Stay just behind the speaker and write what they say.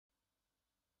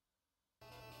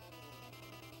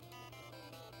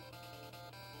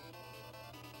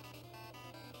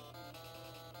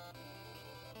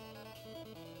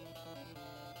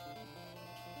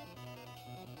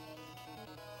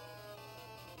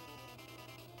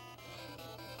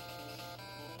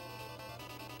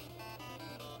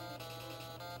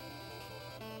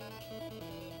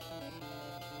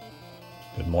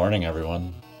Good morning,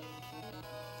 everyone.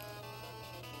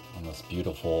 On this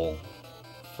beautiful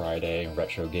Friday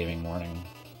retro gaming morning.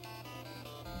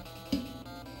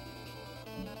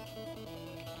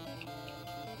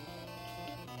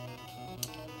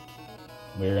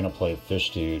 We're gonna play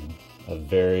Fish Dude, a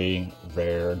very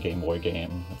rare Game Boy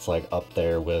game. It's like up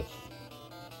there with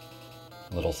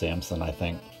Little Samson, I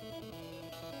think.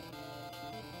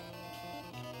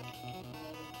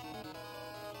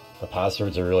 The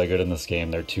passwords are really good in this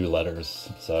game. They're 2 letters,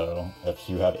 so if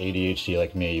you have ADHD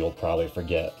like me, you'll probably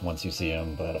forget once you see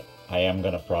them, but I am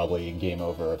gonna probably game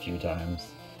over a few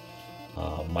times.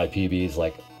 My PB is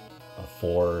like a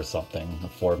 4 or something, a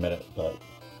 4-minute, but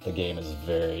the game is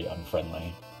very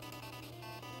unfriendly.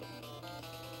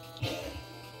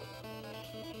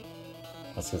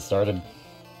 Let's get started.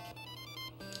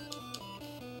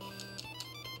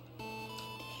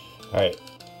 Alright,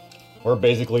 we're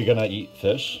basically gonna eat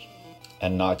fish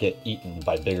and not get eaten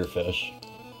by bigger fish.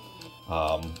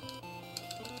 I'm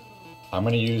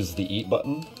gonna use the eat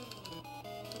button.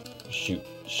 Shoot.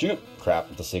 Shoot!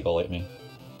 Crap, the seagull ate me.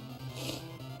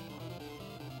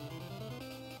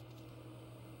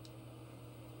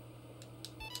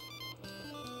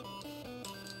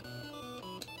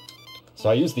 So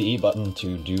I use the E button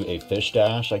to do a fish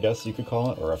dash, I guess you could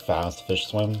call it, or a fast fish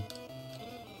swim.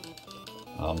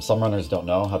 Some runners don't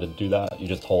know how to do that. You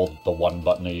just hold the one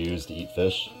button you use to eat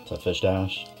fish, to fish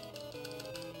dash.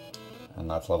 And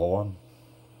that's level 1.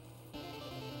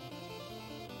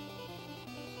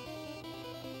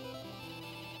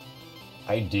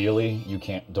 Ideally, you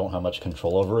don't have much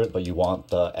control over it, but you want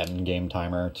the end game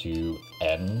timer to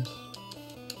end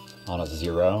on a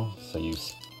 0, so you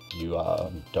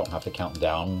don't have to count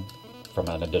down from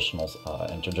an additional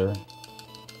integer.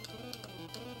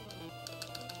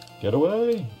 Get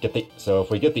away! So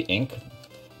if we get the ink,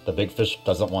 the big fish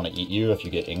doesn't want to eat you if you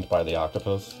get inked by the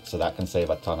octopus, so that can save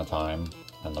a ton of time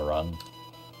in the run.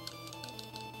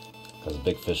 Because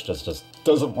big fish just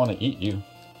doesn't want to eat you.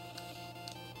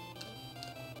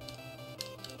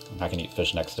 I can eat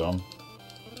fish next to him.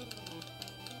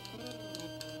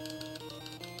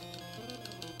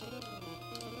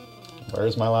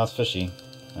 Where's my last fishy?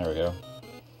 There we go.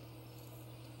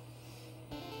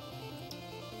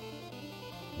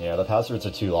 Yeah, the passwords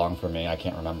are too long for me. I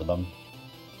can't remember them.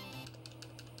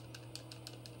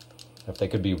 If they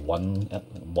could be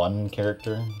one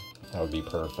character, that would be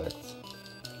perfect.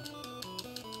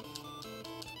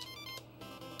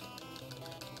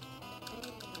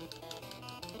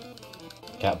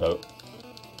 Catboat.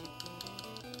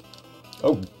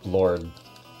 Oh, Lord.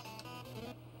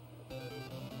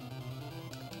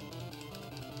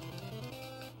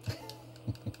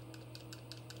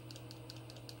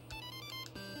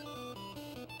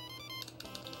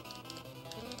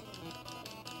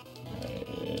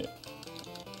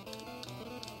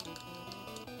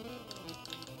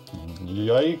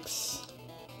 Yikes.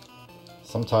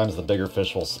 Sometimes the bigger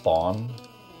fish will spawn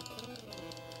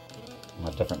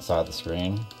on a different side of the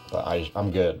screen, but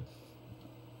I'm good.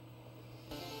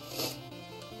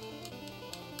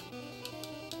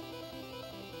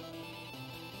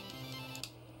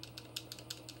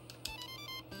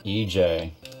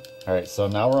 EJ. Alright, so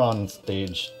now we're on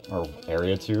stage, or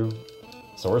area 2.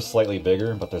 So we're slightly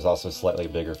bigger, but there's also slightly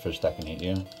bigger fish that can eat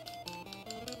you.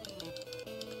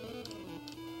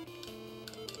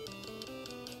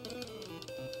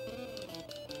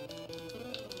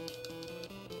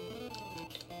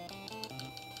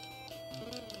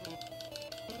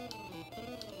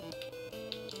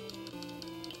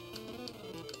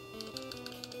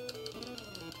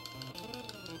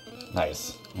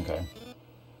 Nice. Okay.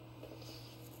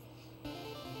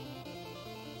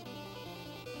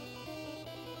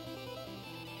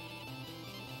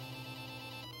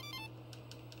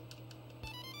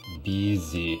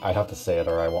 BZ. I have to say it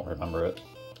or I won't remember it.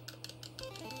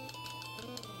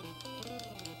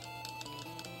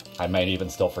 I might even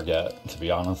still forget, to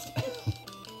be honest.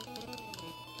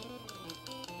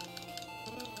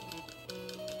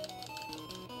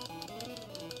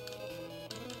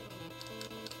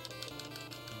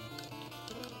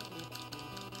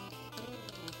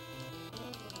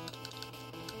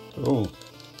 Ooh.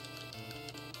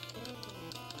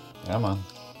 Come on.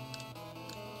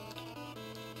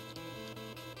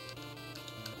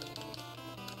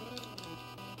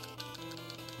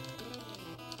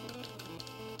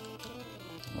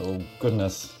 Oh,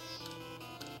 goodness.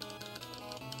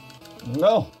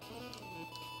 No!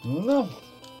 No!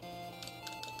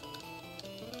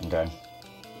 Okay.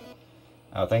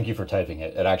 Oh, thank you for typing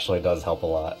it. It actually does help a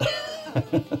lot.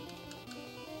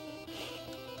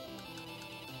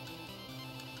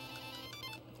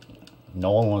 No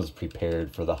one was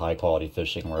prepared for the high quality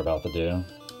fishing we're about to do.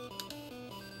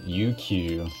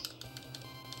 UQ.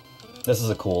 This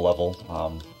is a cool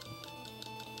level.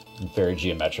 Very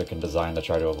geometric in design to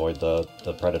try to avoid the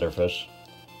predator fish.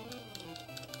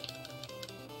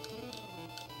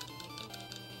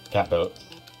 Catboat.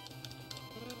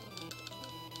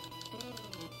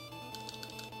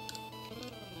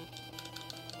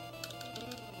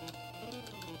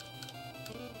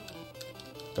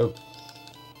 Oh.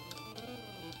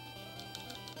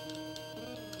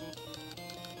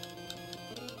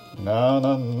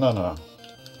 No.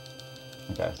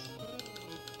 Okay.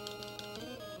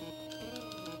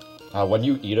 When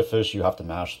you eat a fish, you have to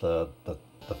mash the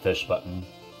fish button.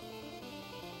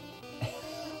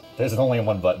 There's only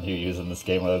one button you use in this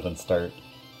game other than start.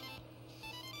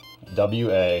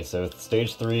 WA, so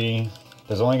stage 3,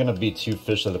 there's only going to be 2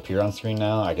 fish that appear on screen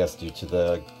now, I guess due to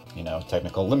the,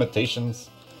 technical limitations.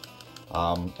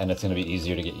 And it's going to be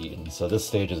easier to get eaten, so this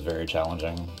stage is very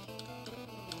challenging.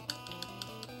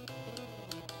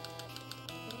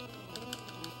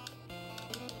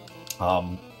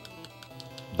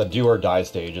 The do or die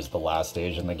stage is the last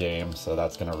stage in the game, so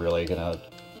that's really gonna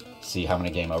see how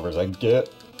many game overs I get.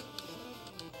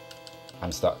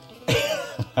 I'm stuck.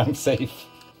 I'm safe.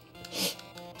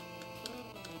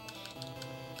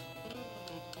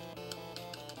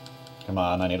 Come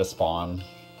on, I need a spawn.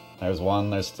 There's one,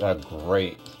 there's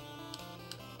great.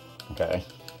 Okay,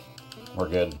 we're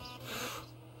good.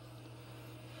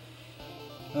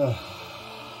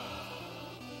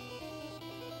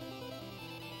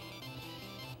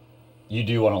 You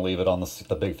do want to leave it on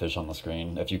the big fish on the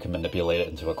screen if you can manipulate it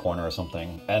into a corner or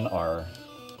something. NR.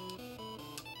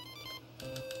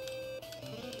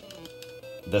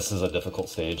 This is a difficult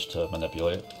stage to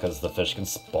manipulate because the fish can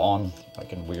spawn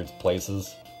like in weird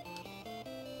places.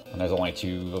 And there's only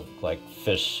 2 like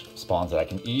fish spawns that I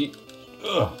can eat.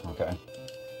 Ugh, okay.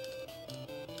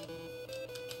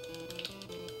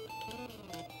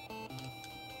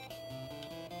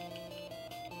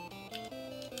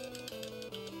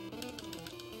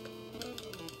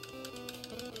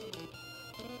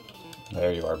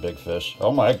 There you are, big fish.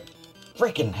 Oh my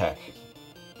freaking heck.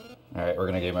 Alright, we're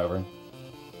gonna game over.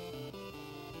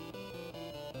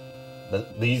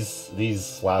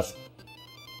 These last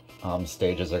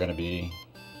stages are gonna be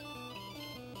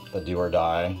the do or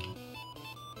die.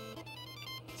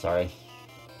 Sorry.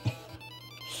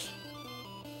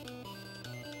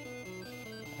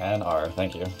 And R,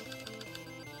 thank you.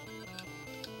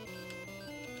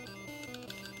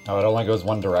 Oh, it only goes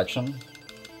one direction?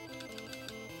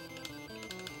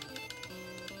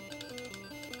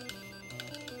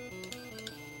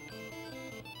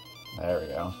 There we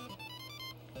go.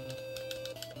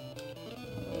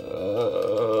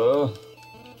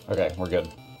 Okay, we're good.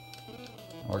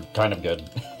 We're kind of good.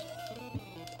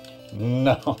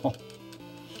 No.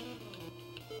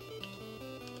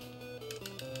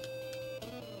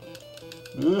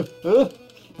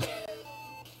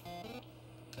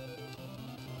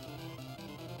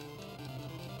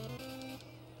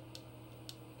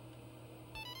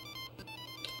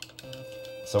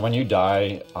 So when you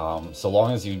die, so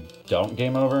long as you don't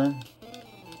game over,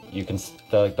 you can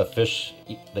the fish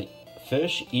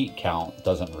eat count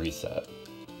doesn't reset.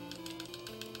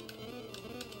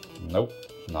 Nope,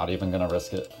 not even gonna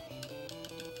risk it.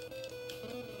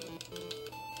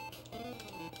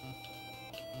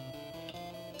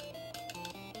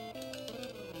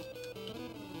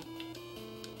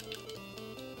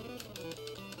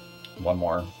 One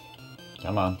more.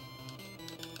 Come on.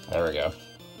 There we go.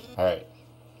 Alright.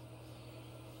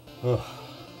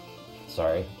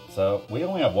 Sorry. So, we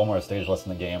only have one more stage left in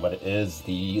the game, but it is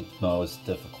the most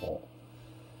difficult.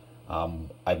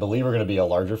 I believe we're going to be a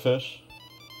larger fish.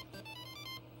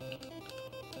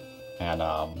 And,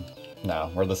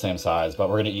 no, we're the same size, but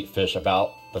we're going to eat fish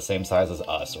about the same size as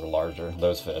us, or larger,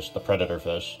 those fish, the predator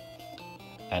fish.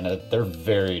 And they're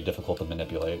very difficult to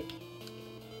manipulate.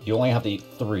 You only have to eat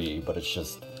 3, but it's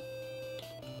just...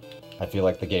 I feel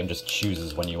like the game just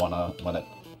chooses when you want to,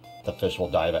 the fish will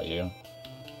dive at you.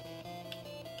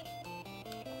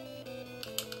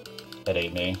 It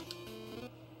ate me.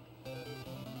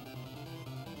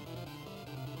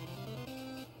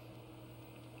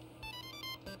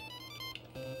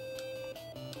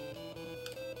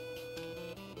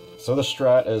 So the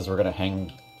strat is we're gonna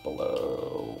hang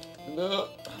below.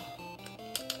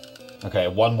 Okay,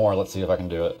 one more. Let's see if I can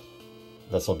do it.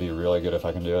 This will be really good if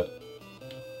I can do it.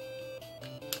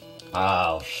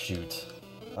 Oh, shoot.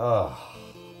 Oh.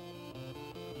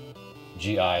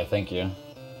 GI, thank you.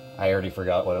 I already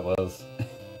forgot what it was.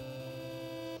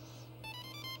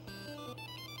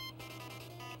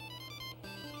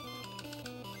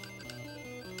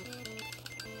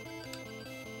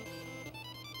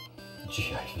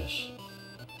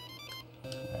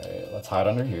 let's hide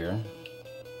under here.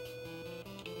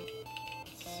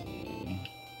 Let's see.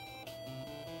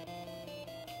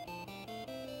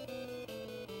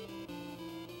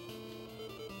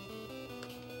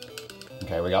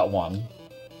 Okay, we got one.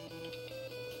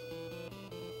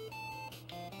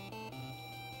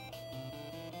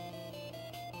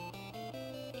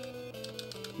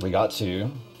 We got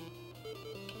two.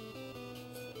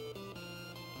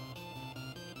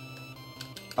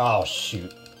 Oh,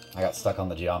 shoot. I got stuck on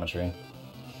the geometry.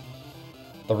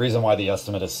 The reason why the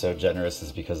estimate is so generous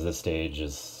is because this stage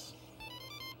is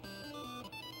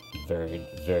very,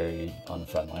 very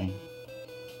unfriendly.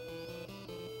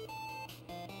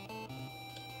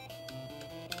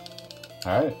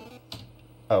 Alright.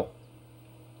 Oh.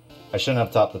 I shouldn't have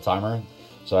stopped the timer.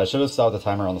 So I should have stopped the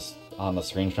timer on the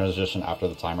screen transition after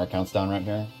the timer counts down right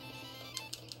here.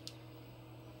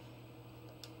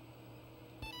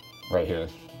 Right here.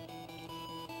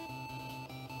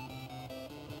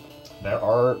 There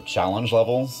are challenge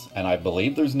levels, and I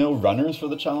believe there's no runners for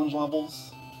the challenge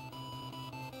levels.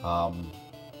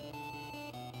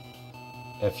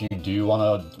 If you do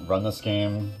want to run this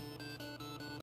game,